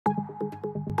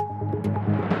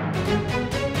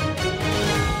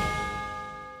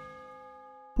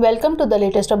Welcome to the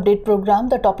latest update program.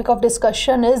 The topic of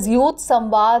discussion is Youth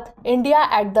Samvad India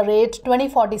 @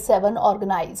 2047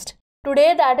 organized.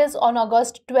 Today, that is on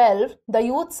August 12, the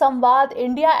Youth Samvad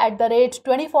India @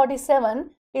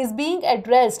 2047 is being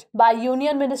addressed by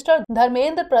Union Minister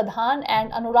Dharmendra, Pradhan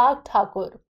and Anurag, Thakur.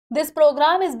 This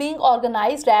program is being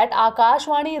organized at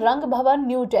Akashwani Rang Bhawan,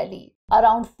 New Delhi.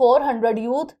 Around 400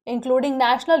 youth, including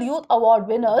National Youth Award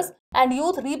winners and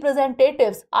youth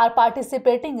representatives, are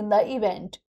participating in the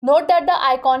event. Note that the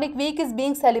iconic week is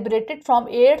being celebrated from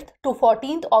 8th to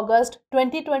 14th August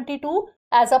 2022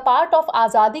 as a part of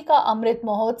Azadi Ka Amrit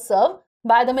Mahotsav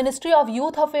by the Ministry of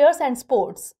Youth Affairs and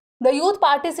Sports. The youth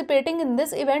participating in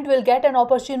this event will get an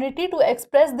opportunity to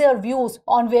express their views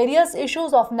on various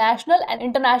issues of national and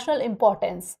international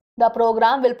importance. The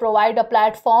program will provide a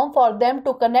platform for them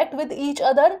to connect with each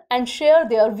other and share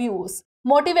their views.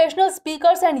 Motivational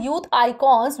speakers and youth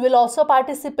icons will also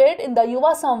participate in the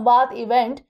Yuva Samvad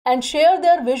event and share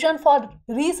their vision for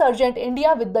resurgent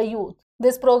India with the youth.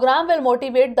 This program will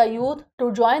motivate the youth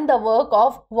to join the work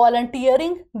of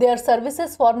volunteering their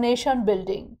services for nation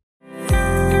building.